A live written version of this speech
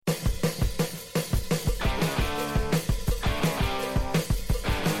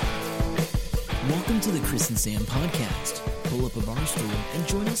Welcome to the Chris and Sam podcast. Pull up a bar stool and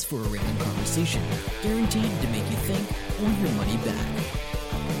join us for a random conversation, guaranteed to make you think or your money back.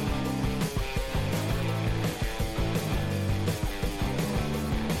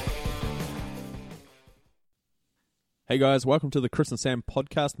 Hey guys, welcome to the Chris and Sam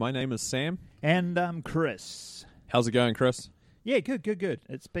podcast. My name is Sam. And Chris. How's it going, Chris? Yeah, good.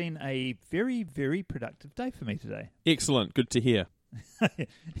 It's been a very, very productive day for me today. Excellent. Good to hear.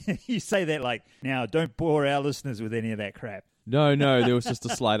 You say that like, now don't bore our listeners with any of that crap. No, there was just a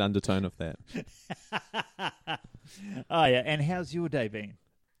slight undertone of that. Oh, yeah. And how's your day been?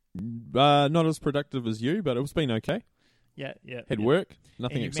 Not as productive as you, but it's been okay. Yeah. Had work,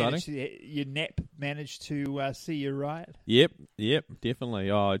 nothing and exciting. Your nap managed to see you right? Yep,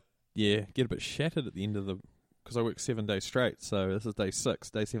 definitely. Oh, yeah, get a bit shattered at the end of because I work 7 days straight, so this is day 6,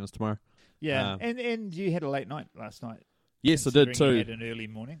 day 7's tomorrow. Yeah, and you had a late night last night. Yes, I did too. You had an early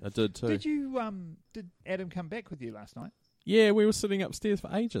morning. I did too. Did Adam come back with you last night? Yeah, we were sitting upstairs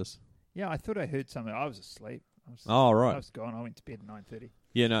for ages. Yeah, I thought I heard something. I was asleep. Right. I was gone. I went to bed at 9:30.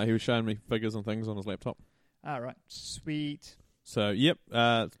 Yeah, no, he was showing me figures and things on his laptop. All right, sweet. So, yep,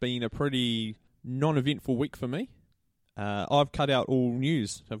 it's been a pretty non-eventful week for me. I've cut out all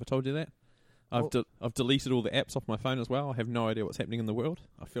news. Have I told you that? I've deleted all the apps off my phone as well. I have no idea what's happening in the world.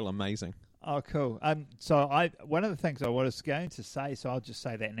 I feel amazing. Oh, cool. So one of the things I was going to say, so I'll just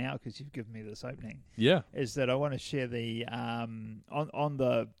say that now because you've given me this opening. Yeah. Is that I want to share the on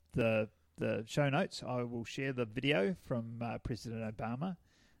the show notes. I will share the video from President Obama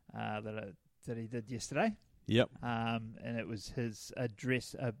that he did yesterday. Yep. And it was his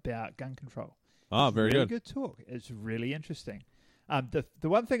address about gun control. Oh, very really good. Good talk. It's really interesting. The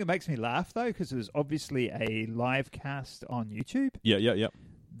one thing that makes me laugh though, because it was obviously a live cast on YouTube. Yeah.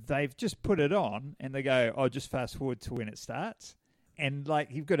 They've just put it on and they go, oh, just fast forward to when it starts. And like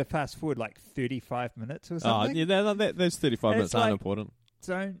you've got to fast forward like 35 minutes or something. Oh, yeah, those 35 minutes aren't important.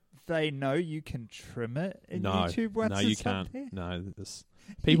 Don't they know you can trim it in YouTube once you can't. No,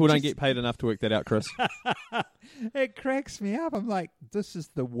 people don't get paid enough to work that out, Chris. It cracks me up. I'm like, this is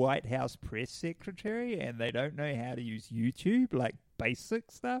the White House press secretary and they don't know how to use YouTube, like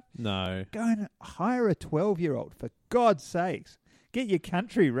basic stuff? No. Go and hire a 12-year-old, for God's sakes. Get your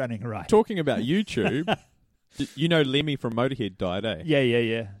country running right. Talking about YouTube, you know Lemmy from Motorhead died, eh?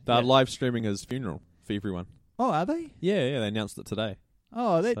 Yeah. They're live streaming his funeral for everyone. Oh, are they? Yeah, they announced it today.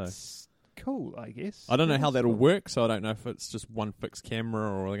 Oh, that's cool, I guess. I don't know how that'll work, so I don't know if it's just one fixed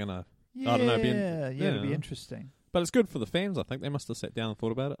camera or they're going to... Yeah, I don't know. It'll be interesting. But it's good for the fans, I think. They must have sat down and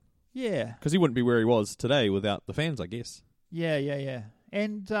thought about it. Yeah. Because he wouldn't be where he was today without the fans, I guess. Yeah.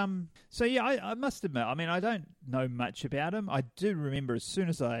 And I must admit, I mean, I don't know much about him. I do remember as soon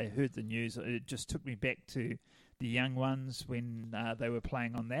as I heard the news, it just took me back to the young ones when they were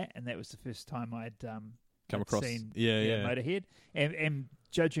playing on that, and that was the first time I'd come across seen Motorhead. And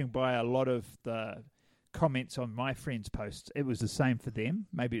judging by a lot of the comments on my friends' posts, it was the same for them.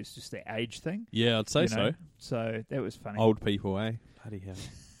 Maybe it's just their age thing. Yeah, I'd say so. So that was funny. Old people, eh? Bloody hell.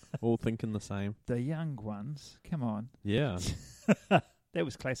 All thinking the same. The young ones, come on. Yeah. That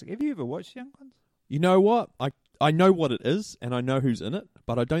was classic. Have you ever watched Young Ones? You know what? I know what it is, and I know who's in it,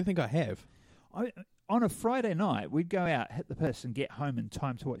 but I don't think I have. On a Friday night, we'd go out, hit the piss, and get home in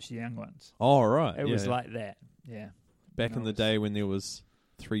time to watch the Young Ones. Oh, right. It was like that, yeah. Back in the day when there was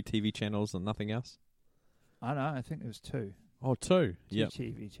 3 TV channels and nothing else? I know, I think there was 2. Oh, 2? Yeah. 2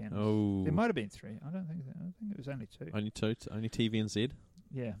 TV channels. Oh. There might have been 3. I don't think it was only 2. Only 2? Only TVNZ?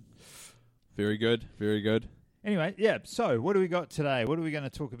 Yeah. Very good. Anyway, yeah, so what do we got today? What are we going to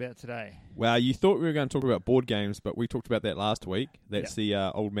talk about today? Well, you thought we were going to talk about board games, but we talked about that last week. That's the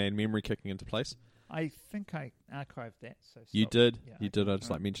old man memory kicking into place. I think I archived that. So you did. Yeah, you did. I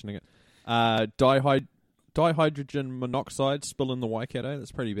just like mentioning it. Dihydrogen monoxide spill in the Waikato.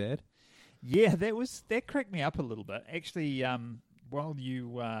 That's pretty bad. Yeah, that cracked me up a little bit. Actually, while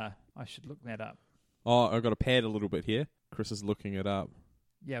you... I should look that up. Oh, I've got to pad a little bit here. Chris is looking it up.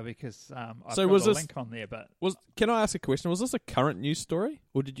 Yeah, because I've so got was the this, link on there. But can I ask a question? Was this a current news story,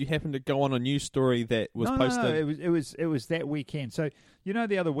 or did you happen to go on a news story that was posted? No, it was that weekend. So you know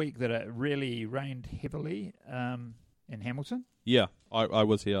the other week that it really rained heavily in Hamilton. Yeah, I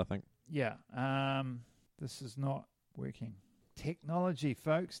was here, I think. Yeah, this is not working. Technology,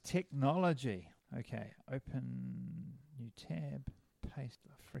 folks, technology. Okay, open new tab, paste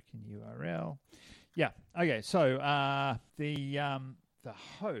a freaking URL. Yeah. Okay. So the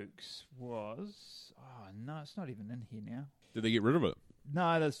hoax was... Oh, no, it's not even in here now. Did they get rid of it?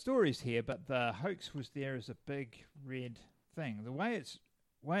 No, the story's here, but the hoax was there as a big red thing. The way it's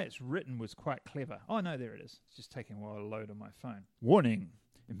written was quite clever. Oh, no, there it is. It's just taking a while to load on my phone. Warning.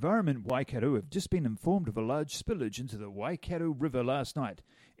 Environment Waikato have just been informed of a large spillage into the Waikato River last night,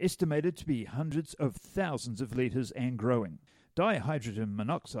 estimated to be hundreds of thousands of litres and growing. Dihydrogen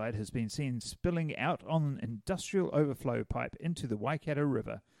monoxide has been seen spilling out on an industrial overflow pipe into the Waikato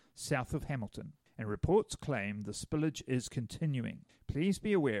River, south of Hamilton, and reports claim the spillage is continuing. Please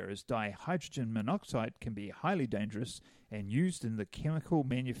be aware, as dihydrogen monoxide can be highly dangerous and used in the chemical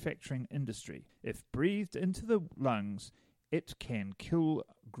manufacturing industry. If breathed into the lungs, it can kill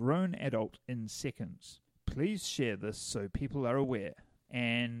a grown adult in seconds. Please share this so people are aware.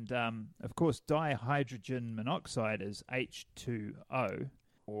 And, of course, dihydrogen monoxide is H2O,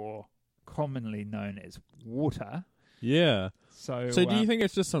 or commonly known as water. Yeah. So do you think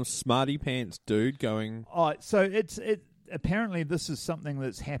it's just some smarty pants dude going... Oh, so apparently this is something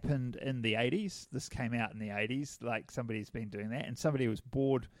that's happened in the 80s. This came out in the 80s, like somebody's been doing that, and somebody was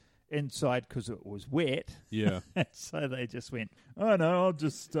bored inside because it was wet. Yeah. So they just went, oh no, I'll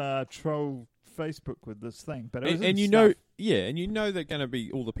just troll Facebook with this thing. But it was and you stuff. know, yeah, and you know they're going to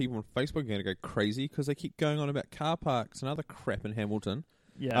be, all the people on Facebook are going to go crazy because they keep going on about car parks and other crap in Hamilton.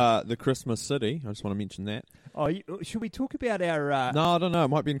 Yeah. The Christmas City. I just want to mention that. Oh, should we talk about our... No, I don't know. It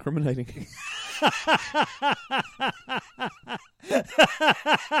might be incriminating.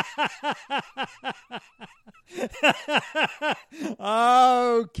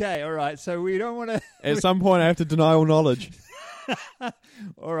 Okay, all right. So we don't want to... At some point, I have to deny all knowledge.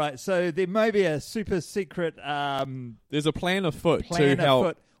 All right. So there may be a super secret... There's a plan afoot to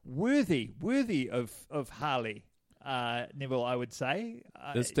help... Worthy of Harley, Neville, I would say.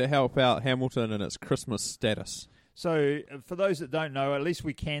 Is to help out Hamilton and its Christmas status. So for those that don't know, at least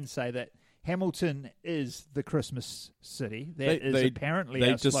we can say that Hamilton is the Christmas city. That is apparently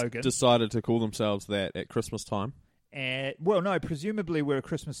our slogan. They just decided to call themselves that at Christmas time. Well, no, presumably we're a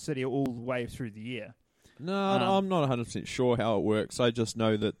Christmas city all the way through the year. No, I'm not 100% sure how it works. I just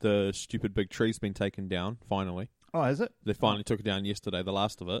know that the stupid big tree's been taken down, finally. Oh, is it? They finally took it down yesterday, the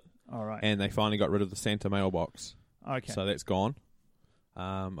last of it. All right. And they finally got rid of the Santa mailbox. Okay. So that's gone.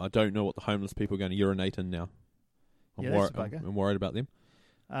 I don't know what the homeless people are going to urinate in now. I'm worried about them.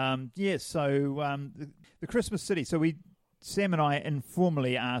 The Christmas city. So Sam and I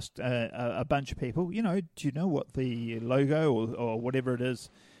informally asked a bunch of people, do you know what the logo or whatever it is,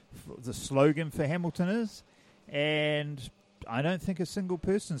 the slogan for Hamilton is? And I don't think a single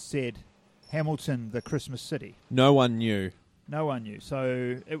person said Hamilton, the Christmas city. No one knew. No one knew.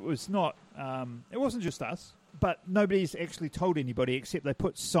 So it was not, it wasn't just us, but nobody's actually told anybody except they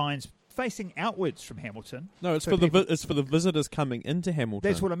put signs facing outwards from Hamilton. No, it's for the visitors coming into Hamilton.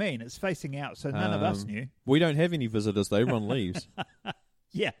 That's what I mean. It's facing out, so none of us knew. We don't have any visitors, though. Everyone leaves.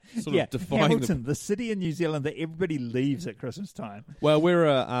 Yeah. Hamilton, the city in New Zealand that everybody leaves at Christmas time. Well, we're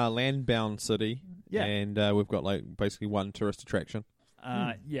a land-bound city, yeah, and we've got basically one tourist attraction.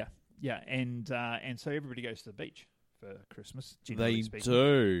 Yeah, and so everybody goes to the beach for Christmas. They speaking.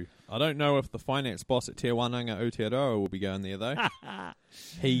 do. I don't know if the finance boss at Te Wānanga Aotearoa will be going there though.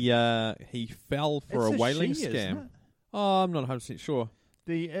 He fell for a whaling scam. Oh, I'm not 100% sure.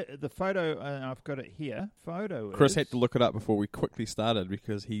 The photo, I've got it here. Chris had to look it up before we quickly started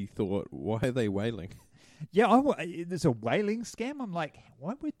because he thought, why are they whaling? Yeah, there's a whaling scam. I'm like,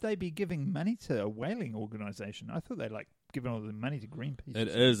 why would they be giving money to a whaling organisation? I thought they'd giving all the money to Greenpeace. It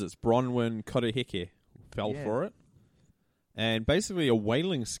is. It's Bronwyn Koreheke fell for it. And basically a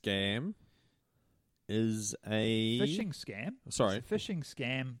whaling scam is a... Fishing scam? Sorry. It's a fishing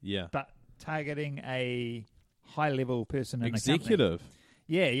scam, yeah, but targeting a high-level person in executive. A company.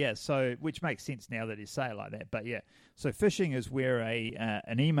 Yeah, so which makes sense now that you say it like that. But yeah, so phishing is where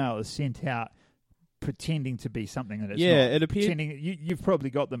an email is sent out pretending to be something that it's not. Yeah, it appears... You've probably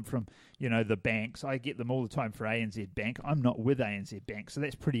got them from, the banks. I get them all the time for ANZ Bank. I'm not with ANZ Bank, so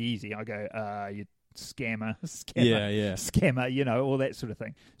that's pretty easy. I go, you scammer, all that sort of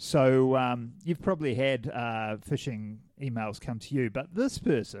thing. So you've probably had phishing emails come to you, but this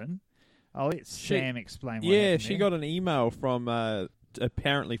person, I'll let Sam explain what happened she there. got an email from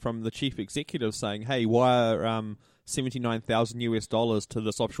apparently from the chief executive saying, hey, wire $79,000 to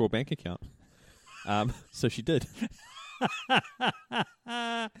this offshore bank account. So she did.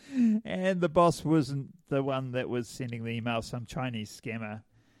 And the boss wasn't the one that was sending the email, some Chinese scammer.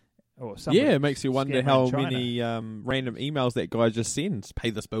 It makes you wonder how many random emails that guy just sends.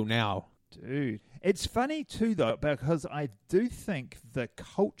 Pay this bill now. Dude. It's funny too, though, because I do think the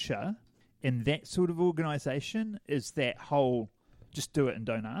culture in that sort of organisation is that whole just do it and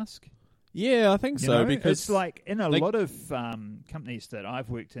don't ask. Yeah, I think so. Because it's like in a lot of companies that I've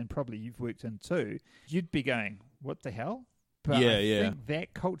worked in, probably you've worked in too, you'd be going, what the hell? But I think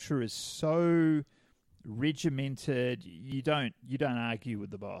that culture is so regimented. You don't argue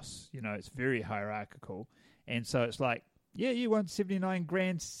with the boss. It's very hierarchical, and so it's like, yeah, you want 79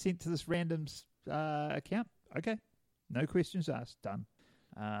 grand sent to this random account. Okay, no questions asked. Done.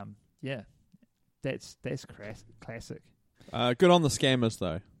 Yeah, that's classic. Good on the scammers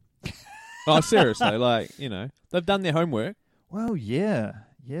though. Oh, seriously, they've done their homework. Well, yeah.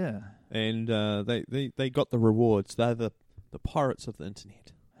 And they got the rewards. They're the pirates of the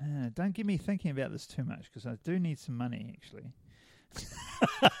internet. Don't get me thinking about this too much, because I do need some money, actually.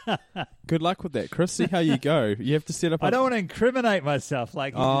 Good luck with that, Chris. See how you go. You have to set up... I don't want to incriminate myself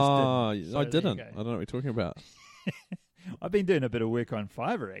like you just did. So I didn't. I don't know what you're talking about. I've been doing a bit of work on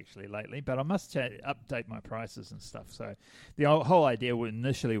Fiverr, actually, lately, but I must update my prices and stuff. So the whole idea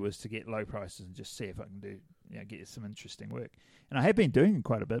initially was to get low prices and just see if I can get some interesting work. And I have been doing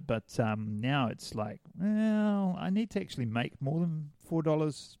quite a bit, but now it's like, well, I need to actually make more than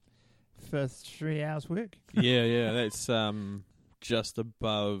 $4 for 3 hours work. Yeah, that's just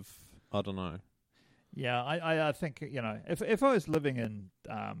above, I don't know. Yeah, I think, if I was living in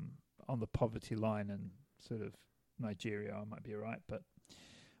on the poverty line in sort of Nigeria, I might be all right, but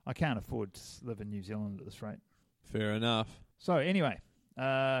I can't afford to live in New Zealand at this rate. Fair enough. So anyway,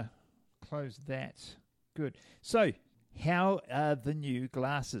 close that. Good. So how are the new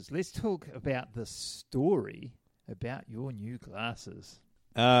glasses? Let's talk about the story about your new glasses.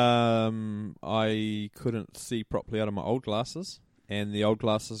 I couldn't see properly out of my old glasses, and the old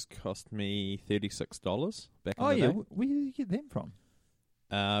glasses cost me $36 back in the day. Where did you get them from?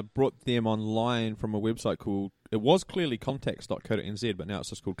 Brought them online from a website called, it was clearly contacts.co.nz, but now it's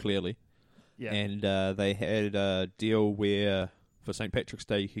just called Clearly. Yeah. And they had a deal where for St. Patrick's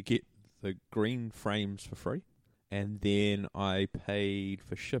Day you could get the green frames for free. And then I paid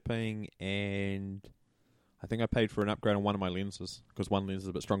for shipping, and I think I paid for an upgrade on one of my lenses, because one lens is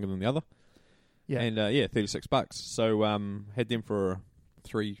a bit stronger than the other. Yeah. And $36. So had them for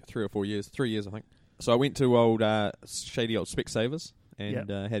three or 4 years, 3 years I think. So I went to shady old Specsavers and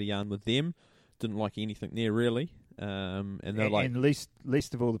had a yarn with them. Didn't like anything there really. And they're and least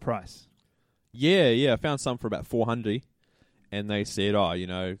of all the price. Yeah. I found some for about $400, and they said,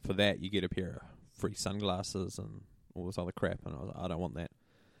 for that you get a pair of free sunglasses and all this other crap. And I was like, I don't want that.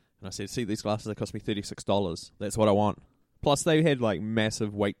 And I said, see, these glasses, they cost me $36. That's what I want. Plus, they had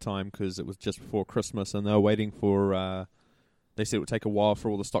massive wait time because it was just before Christmas, and they were waiting for. They said it would take a while for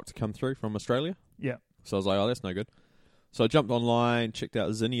all the stock to come through from Australia. Yeah. So I was like, oh, that's no good. So I jumped online, checked out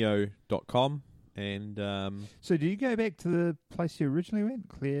Zinio.com, and... So do you go back to the place you originally went?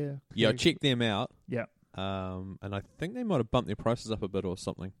 Clear? Yeah, I checked them out. Yeah. And I think they might have bumped their prices up a bit or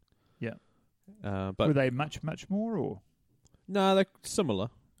something. Yeah. But were they much, much more, or...? No, they're similar.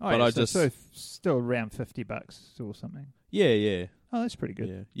 Oh, but yeah, so still around $50 or something. Yeah. Oh, that's pretty good.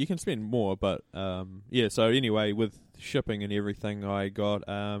 Yeah, you can spend more, but so anyway, with shipping and everything, I got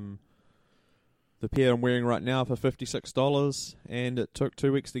the pair I'm wearing right now for $56, and it took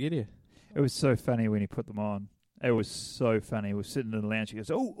 2 weeks to get here. It was so funny when he put them on. It was so funny. He was sitting in the lounge. He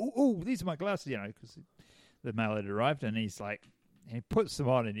goes, oh, these are my glasses, because the mail had arrived, and he's like, and he puts them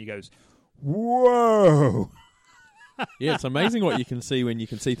on, and he goes, whoa. Yeah, it's amazing what you can see when you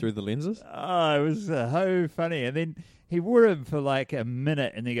can see through the lenses. Oh, it was so funny. And then he wore them for a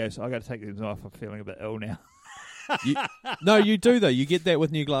minute, and he goes, I got to take these off. I'm feeling a bit ill now. No, you do, though. You get that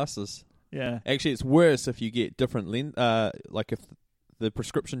with new glasses. Yeah. Actually, it's worse if you get different if the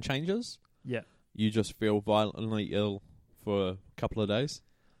prescription changes. Yeah. You just feel violently ill for a couple of days.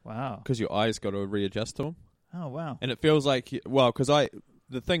 Wow. Because your eyes got to readjust to them. Oh, wow. And it feels like, because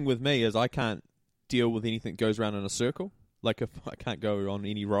the thing with me is I can't deal with anything that goes around in a circle. If I can't go on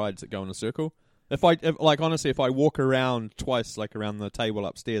any rides that go in a circle. Honestly, if I walk around twice, around the table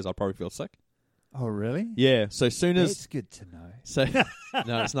upstairs, I'll probably feel sick. Oh, really? Yeah. So soon as it's good to know. So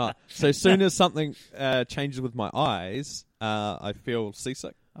no, it's not. So soon as something changes with my eyes, I feel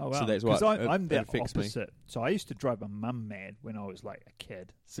seasick. Oh, wow. So that's what I'm the affects opposite. me. So I used to drive my mum mad when I was a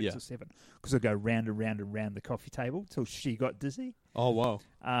kid, 6 or 7, because I'd go round and round and round the coffee table till she got dizzy. Oh, wow.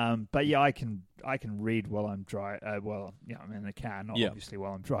 But yeah, I can read while I'm driving. I'm in the car, not obviously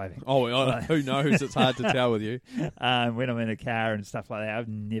while I'm driving. Oh, who knows? It's hard to tell with you. When I'm in a car and stuff like that, I've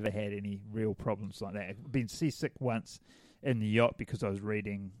never had any real problems like that. I've been seasick once in the yacht because I was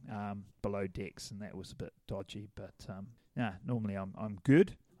reading Below Decks, and that was a bit dodgy. But normally I'm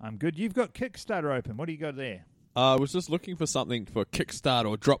good. I'm good. You've got Kickstarter open. What do you got there? I was just looking for something for Kickstart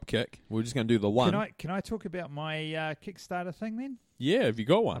or Dropkick. We're just going to do the one. Can I talk about my Kickstarter thing then? Yeah, have you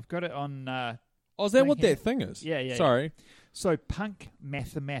got one? I've got it on... is that what that thing is? Yeah. Sorry. Yeah. So, Punk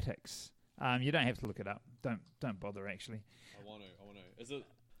Mathematics. You don't have to look it up. Don't bother, actually. I want to. Is it...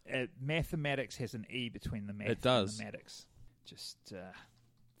 Mathematics has an E between the math It does. and the matics. Just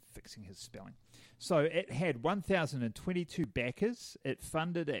fixing his spelling. So it had 1,022 backers. It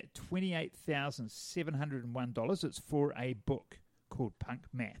funded at $28,701. It's for a book called Punk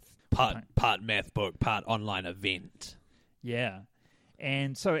Math. Part math book, part online event. Yeah.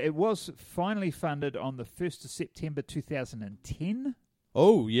 And so it was finally funded on the 1st of September 2010.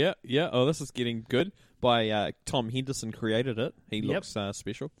 Oh, yeah. Oh, this is getting good. By Tom Henderson created it. He looks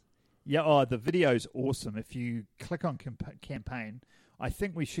special. Yeah, the video's awesome. If you click on campaign, I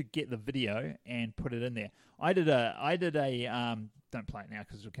think we should get the video and put it in there. I did a don't play it now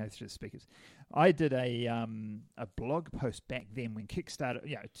because it'll go through the speakers. I did a blog post back then when Kickstarter,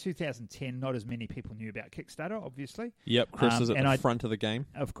 2010, not as many people knew about Kickstarter, obviously. Yep, Chris is at the front of the game.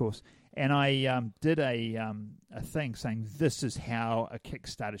 Of course. And I did a thing saying this is how a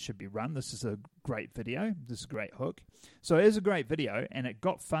Kickstarter should be run. This is a great video. This is a great hook. So it is a great video, and it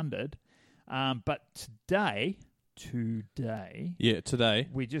got funded. But today,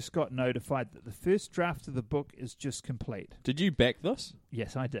 we just got notified that the first draft of the book is just complete. Did you back this?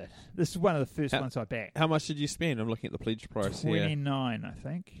 Yes, I did. This is one of the first ones I backed. How much did you spend? I'm looking at the pledge price here. $29, I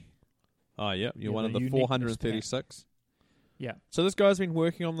think. Oh, yeah. You're one of the 436. Yeah. So this guy's been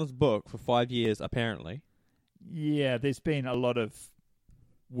working on this book for 5 years, apparently. Yeah, there's been a lot of...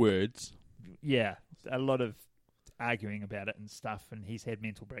 words. Yeah, a lot of arguing about it and stuff, and he's had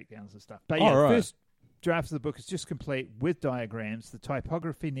mental breakdowns and stuff. But first draft of the book is just complete with diagrams. The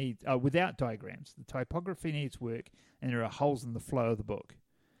typography needs... without diagrams. The typography needs work, and there are holes in the flow of the book.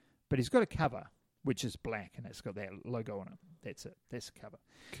 But he's got a cover, which is black, and it's got that logo on it. That's it. That's the cover.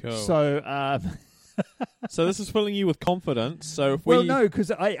 Cool. So... So this is filling you with confidence. So if well, no,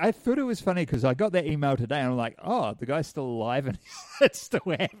 because I thought it was funny because I got that email today and I'm like, oh, the guy's still alive and it's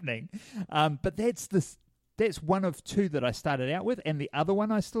still happening. But that's one of two that I started out with, and the other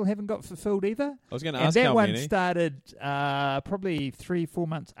one I still haven't got fulfilled either. I was going to ask how many. And that one started probably 3-4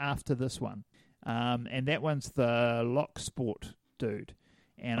 months after this one, and that one's the Lock Sport dude.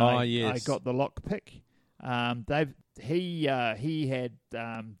 And I got the lock pick. He had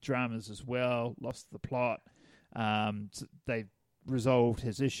dramas as well, lost the plot. They resolved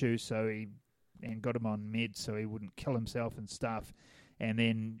his issue, and got him on meds so he wouldn't kill himself and stuff. And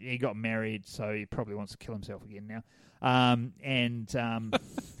then he got married, so he probably wants to kill himself again now.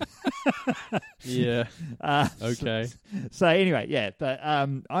 Yeah. Okay. So anyway, yeah. But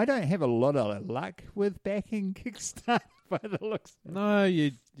I don't have a lot of luck with backing Kickstarter by the looks. No,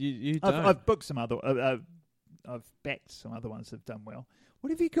 you don't. I've booked some other. I've backed some other ones that have done well.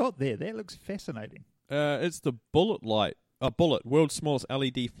 What have you got there? That looks fascinating. It's the Bullet light. Bullet, world's smallest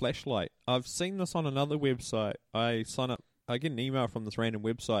LED flashlight. I've seen this on another website. I sign up. I get an email from this random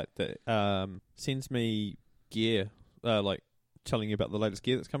website that sends me gear, like telling you about the latest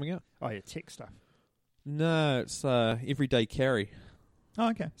gear that's coming out. Oh, yeah, tech stuff. No, it's everyday carry.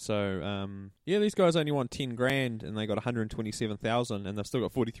 Oh, okay. So, these guys only want $10,000 and they got 127,000 and they've still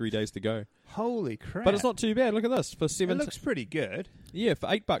got 43 days to go. Holy crap. But it's not too bad. Look at this. For it looks pretty good. Yeah, for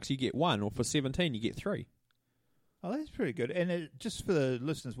 $8 you get one, or for 17 you get 3. Oh, that's pretty good. And just for the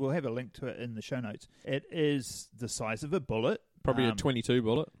listeners, we'll have a link to it in the show notes. It is the size of a bullet. Probably a 22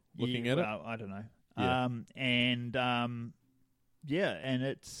 bullet, looking at it. I don't know. Yeah. And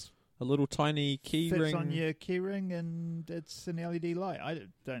it's... a little tiny key fits ring. On your key ring, and it's an LED light. I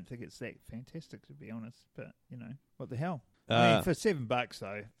don't think it's that fantastic, to be honest. But, what the hell? I mean, for $7,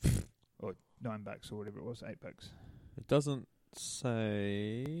 though, or $9 or whatever it was, $8. It doesn't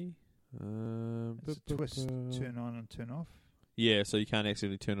say... it's a twist, turn on and turn off. Yeah, so you can't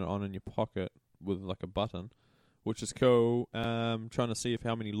actually turn it on in your pocket with like a button, which is cool. Trying to see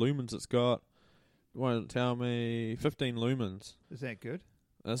how many lumens it's got. Won't tell me. 15 lumens. Is that good?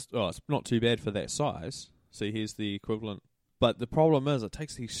 It's not too bad for that size. See, here's the equivalent. But the problem is, it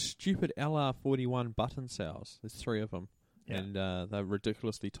takes these stupid LR41 button cells. There's 3 of them, and they're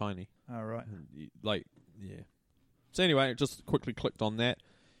ridiculously tiny. Oh, right. Yeah. So anyway, just quickly clicked on that.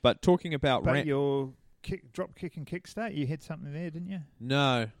 But talking about... But your drop kick and kickstart, you had something there, didn't you?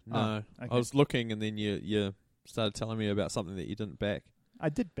 No. Oh, okay. I was looking, and then you started telling me about something that you didn't back. I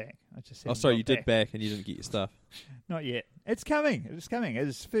did back. I just Oh, sorry, you did back and you didn't get your stuff. Not yet. It's coming.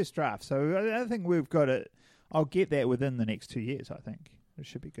 It's first draft. So I think we've got it. I'll get that within the next 2 years, I think. It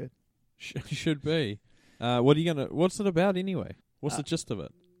should be good. Should be. What's it about anyway? What's the gist of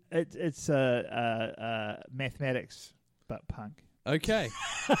it? It's mathematics, but punk. Okay.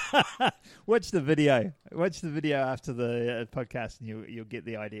 Watch the video. Watch the video after the podcast, and you'll get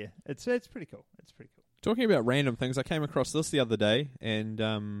the idea. It's pretty cool. It's pretty cool. Talking about random things, I came across this the other day, and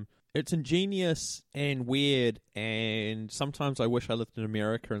It's ingenious and weird, and sometimes I wish I lived in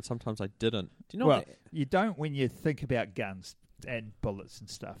America, and sometimes I didn't. Do you know Well, what? you don't when you think about guns and bullets and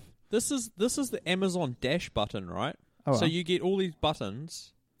stuff. This is the Amazon Dash button, right? Oh, So you get all these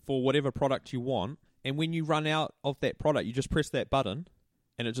buttons for whatever product you want, and when you run out of that product, you just press that button,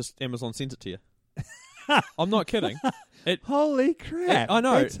 and it just Amazon sends it to you. I'm not kidding. Holy crap! I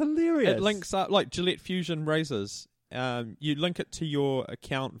know. That's hilarious. It links up like Gillette Fusion razors. You link it to your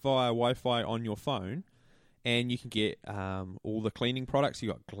account via Wi-Fi on your phone, and you can get all the cleaning products. You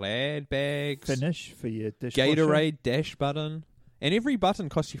got Glad bags, Finish for your dishwasher. Gatorade Dash button, and every button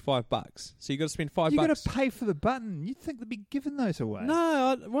costs you $5. So you got to spend $5. You got to pay for the button. You'd think they'd be giving those away.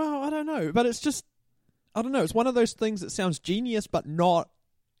 No, I don't know, but it's just I don't know. It's one of those things that sounds genius but not,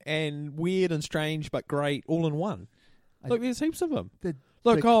 and weird and strange but great all in one. Look, there's heaps of them.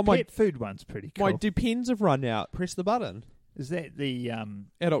 Look, the my pet food one's pretty cool. my Depends have run out. Press the button. Is that the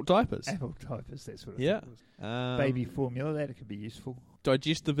Adult diapers. apple diapers? That's what I Yeah. thought it was. Baby formula, that could be useful.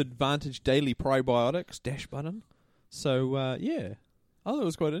 Digestive Advantage Daily Probiotics Dash button. So yeah, I thought it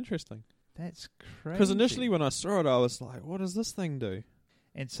was quite interesting. That's crazy. Because initially when I saw it, I was like, "What does this thing do?"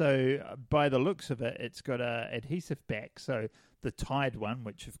 And so, by the looks of it, it's got a adhesive back. So the Tide one,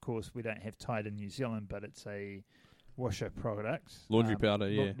 which of course we don't have Tide in New Zealand, but it's a washer product, Laundry powder,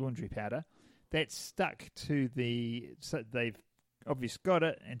 yeah. laundry powder. That's stuck to the. So they've obviously got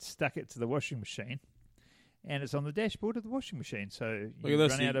it and stuck it to the washing machine, and it's on the dashboard of the washing machine. So Look you at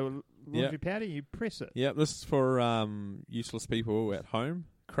this, run out of laundry powder, you press it. Yep, this is for useless people at home.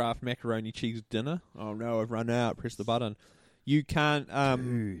 Kraft macaroni cheese dinner. Oh no, I've run out. Press the button. You can't.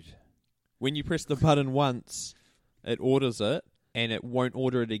 Dude. When you press the button once, it orders it, and it won't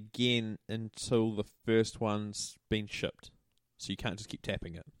order it again until the first one's been shipped. So you can't just keep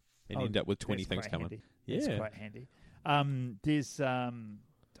tapping it and end up with 20 that's things quite coming. handy. Yeah. That's quite handy. There's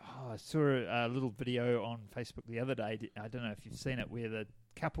I saw a little video on Facebook the other day. I don't know if you've seen it, where the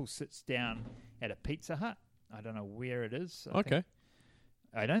couple sits down at a Pizza Hut. I don't know where it is.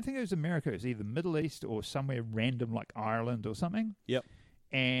 I don't think it was America. It was either Middle East or somewhere random like Ireland or something. Yep.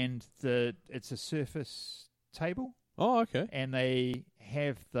 And it's a surface table. Oh, okay. And they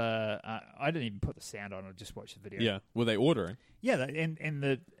have the I didn't even put the sound on. I just watched the video. Yeah. Were they ordering? Yeah,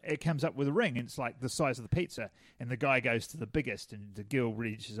 it comes up with a ring, and it's like the size of the pizza, and the guy goes to the biggest, and the girl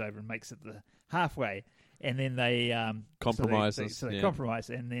reaches over and makes it the halfway, and then they Compromises. So they compromise,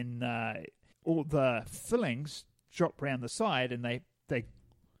 and then all the fillings drop round the side, and they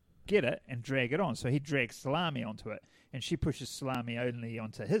get it and drag it on. So he drags salami onto it, and she pushes salami only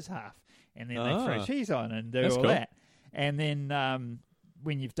onto his half, and then they throw cheese on and do all that, and then.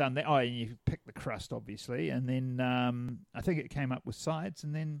 When you've done that, you pick the crust, obviously, and then I think it came up with sides,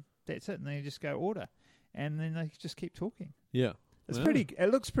 and then that's it, and then you just go order, and then they just keep talking. Yeah. It's pretty. It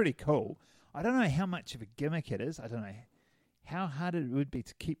looks pretty cool. I don't know how much of a gimmick it is. I don't know how hard it would be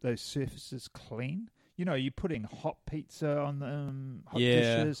to keep those surfaces clean. You know, you're putting hot pizza on them, hot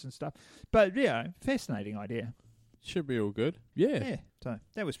dishes and stuff. But, yeah, fascinating idea. Should be all good. Yeah. Yeah, so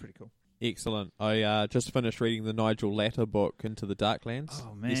that was pretty cool. Excellent. I just finished reading the Nigel Latta book, Into the Darklands,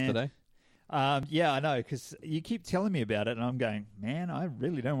 yesterday. Yeah, I know, because you keep telling me about it, and I'm going, man, I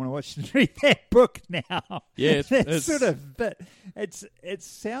really don't want to watch and read that book now. Yeah, it's sort of, but it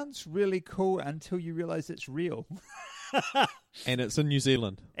sounds really cool until you realise it's real. And it's in New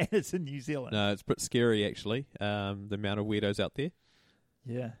Zealand. And it's in New Zealand. No, it's a bit scary, actually, the amount of weirdos out there.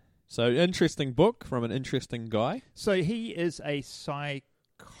 Yeah. So, interesting book from an interesting guy. So he is a psychologist.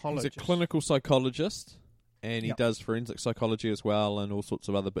 He's a clinical psychologist, and he does forensic psychology as well and all sorts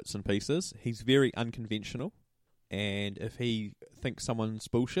of other bits and pieces. He's very unconventional, and if he thinks someone's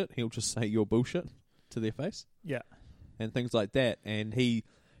bullshit, he'll just say you're bullshit to their face. Yeah. And things like that. And he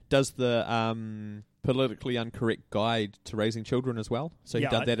does the politically incorrect guide to raising children as well. So he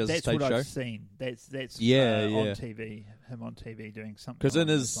did that as a stage show. That's what I've seen. That's on TV, him on TV doing something.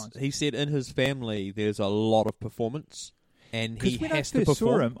 Because he said in his family there's a lot of performance. And he has to perform. When I first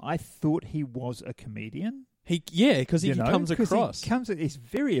saw him, I thought he was a comedian. Because he comes across. He's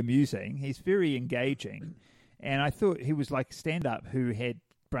very amusing. He's very engaging. And I thought he was like a stand-up who had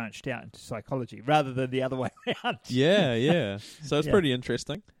branched out into psychology rather than the other way around. Yeah. So it's pretty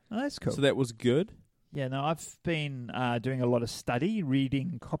interesting. Oh, that's cool. So that was good. Yeah, no, I've been doing a lot of study,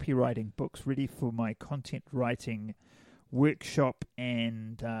 reading copywriting books, ready for my content writing workshop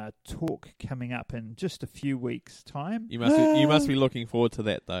and talk coming up in just a few weeks' time. You must be looking forward to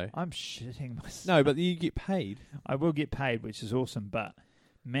that, though. I'm shitting myself. No, but you get paid. I will get paid, which is awesome. But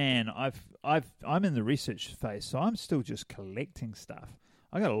man, I'm in the research phase, so I'm still just collecting stuff.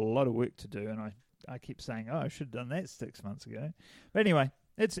 I got a lot of work to do, and I keep saying, I should have done that 6 months ago. But anyway,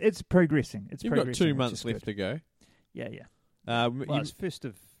 It's progressing. You've got 2 months left to go. Yeah. Well, It's first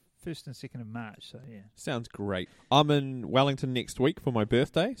and 2nd of March, so yeah. Sounds great. I'm in Wellington next week for my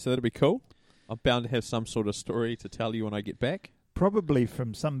birthday, so that'll be cool. I'm bound to have some sort of story to tell you when I get back. Probably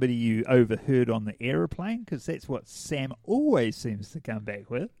from somebody you overheard on the aeroplane, because that's what Sam always seems to come back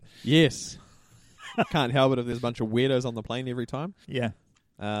with. Yes. Can't help it if there's a bunch of weirdos on the plane every time. Yeah.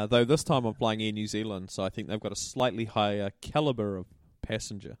 Though this time I'm flying Air New Zealand, so I think they've got a slightly higher caliber of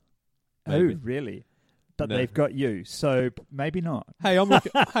passenger. Maybe. Oh, really? But No. they've got you, so maybe not. Hey, I'm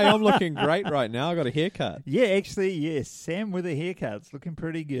looking great right now. I got a haircut. Yeah, actually, yes. Sam with a haircut's looking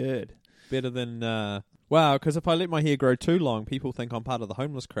pretty good. Better than wow. Because if I let my hair grow too long, people think I'm part of the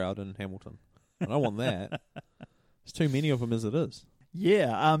homeless crowd in Hamilton. I don't want that. There's too many of them as it is.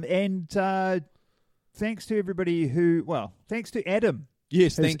 Yeah, and thanks to everybody thanks to Adam.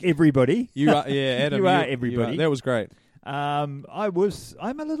 Yes, thank everybody. You are, yeah, Adam. You are everybody. That was great. I'm a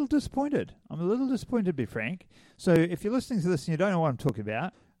little disappointed. To be frank. So if you're listening to this and you don't know what I'm talking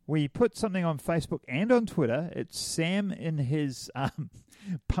about, we put something on Facebook and on Twitter. It's Sam in his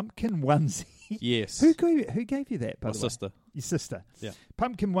pumpkin onesie. Yes. Who gave you that, by My the way? sister. Your sister. Yeah.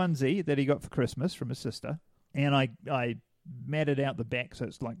 Pumpkin onesie that he got for Christmas from his sister. And I matted out the back so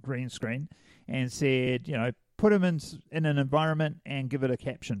it's like green screen and said, put him in an environment and give it a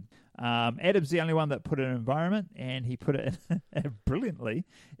caption. Adam's the only one that put an environment, and he put it brilliantly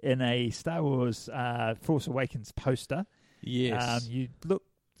in a Star Wars Force Awakens poster. Yes.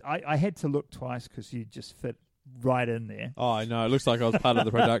 I had to look twice because you just fit right in there. Oh, I know. It looks like I was part of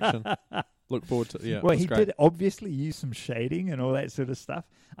the production. Look forward to it. Well, he did obviously use some shading and all that sort of stuff,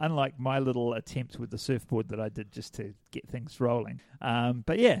 unlike my little attempt with the surfboard that I did just to get things rolling.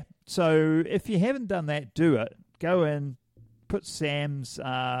 But yeah, so if you haven't done that, do it. Go in, put Sam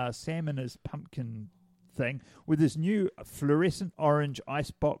in his pumpkin thing with his new fluorescent orange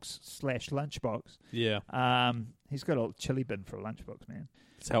icebox / lunchbox. Yeah. He's got a chili bin for a lunchbox, man.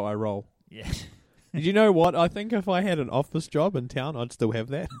 That's how I roll. Yeah. Did you know what? I think if I had an office job in town, I'd still have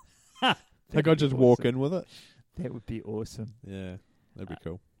that. Like I'd just walk in with it. That would be awesome. Yeah, that'd be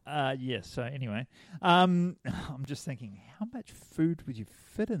cool. Yeah, so anyway, I'm just thinking, how much food would you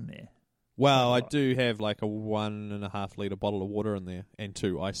fit in there? Well, I do have like a 1.5 litre bottle of water in there and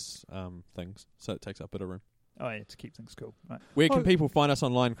 2 ice things, so it takes up a bit of room. Oh, yeah, to keep things cool. Right. Where can people find us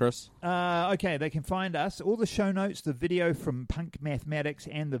online, Chris? Okay, they can find us, all the show notes, the video from Punk Mathematics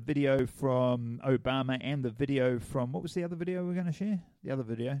and the video from Obama and the video from, what was the other video we're going to share? The other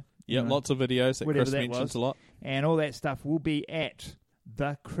video. Yeah, lots of videos that Chris mentions a lot. And all that stuff will be at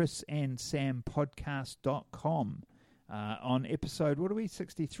thechrisandsampodcast.com on episode, what are we,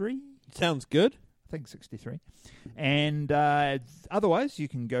 63? Sounds good. I think 63. And otherwise, you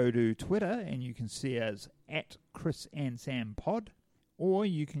can go to Twitter and you can see us at Chris and Sam Pod, or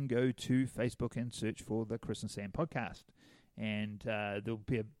you can go to Facebook and search for the Chris and Sam Podcast. And there'll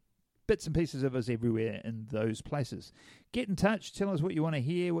be bits and pieces of us everywhere in those places. Get in touch. Tell us what you want to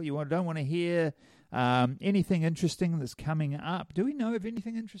hear, what you don't want to hear, anything interesting that's coming up. Do we know of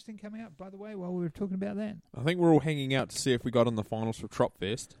anything interesting coming up, by the way, while we were talking about that? I think we're all hanging out to see if we got in the finals for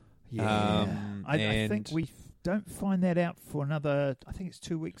Tropfest. Yeah. I think we don't find that out for another, I think it's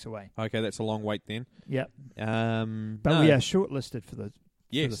 2 weeks away. Okay, that's a long wait then. Yep. But we are shortlisted for the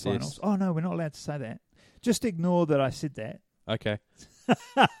finals. Yes. Oh, no, we're not allowed to say that. Just ignore that I said that. Okay.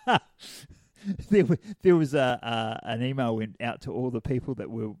 There was an email went out to all the people that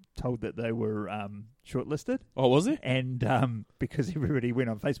were told that they were shortlisted. Oh, was it? And because everybody went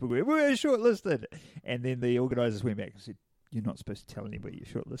on Facebook, we're shortlisted. And then the organisers went back and said, you're not supposed to tell anybody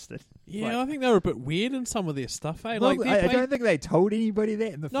you're shortlisted. Yeah, I think they were a bit weird in some of their stuff. Eh? Well, I don't think they told anybody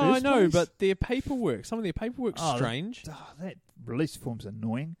that in the first place. No, I know, but their paperwork, some of their paperwork's strange. That release form's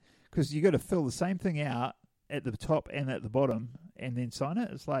annoying because you got to fill the same thing out at the top and at the bottom and then sign it.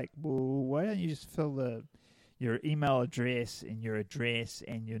 It's like, well, why don't you just fill your email address and your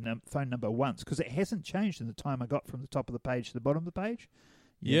phone number once? Because it hasn't changed in the time I got from the top of the page to the bottom of the page.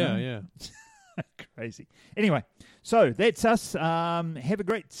 Yeah. Crazy. Anyway, so that's us. Have a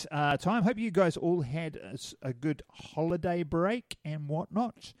great time. Hope you guys all had a good holiday break and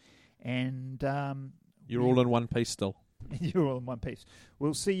whatnot. And you're all in one piece still. You're all in one piece.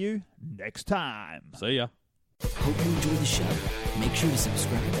 We'll see you next time. See ya. Hope you enjoyed the show. Make sure to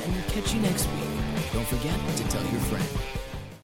subscribe and we'll catch you next week. Don't forget to tell your friend.